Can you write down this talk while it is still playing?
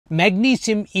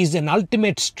Magnesium is an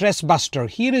ultimate stress buster.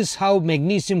 Here is how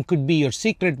magnesium could be your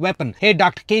secret weapon. Hey,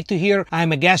 Dr. Kethu here. I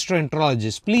am a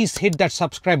gastroenterologist. Please hit that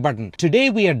subscribe button. Today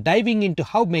we are diving into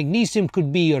how magnesium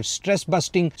could be your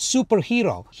stress-busting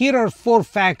superhero. Here are 4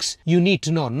 facts you need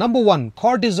to know. Number 1,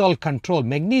 cortisol control.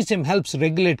 Magnesium helps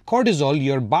regulate cortisol,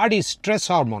 your body's stress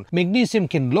hormone. Magnesium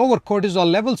can lower cortisol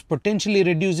levels, potentially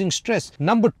reducing stress.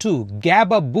 Number 2,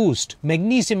 GABA Boost.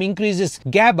 Magnesium increases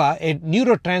GABA, a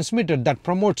neurotransmitter that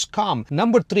promotes calm.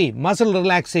 Number 3, muscle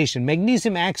relaxation.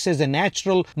 Magnesium acts as a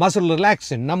natural muscle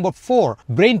relaxant. Number 4,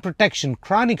 brain protection.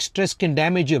 Chronic stress can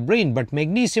damage your brain, but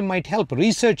magnesium might help.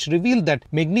 Research revealed that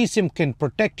magnesium can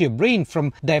protect your brain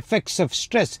from the effects of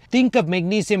stress. Think of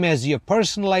magnesium as your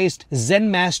personalized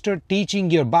Zen master teaching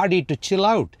your body to chill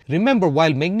out. Remember,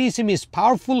 while magnesium is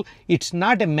powerful, it's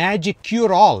not a magic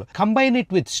cure-all. Combine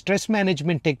it with stress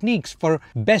management techniques for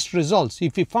best results.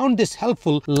 If you found this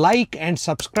helpful, like and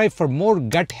subscribe for more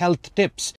gut health tips.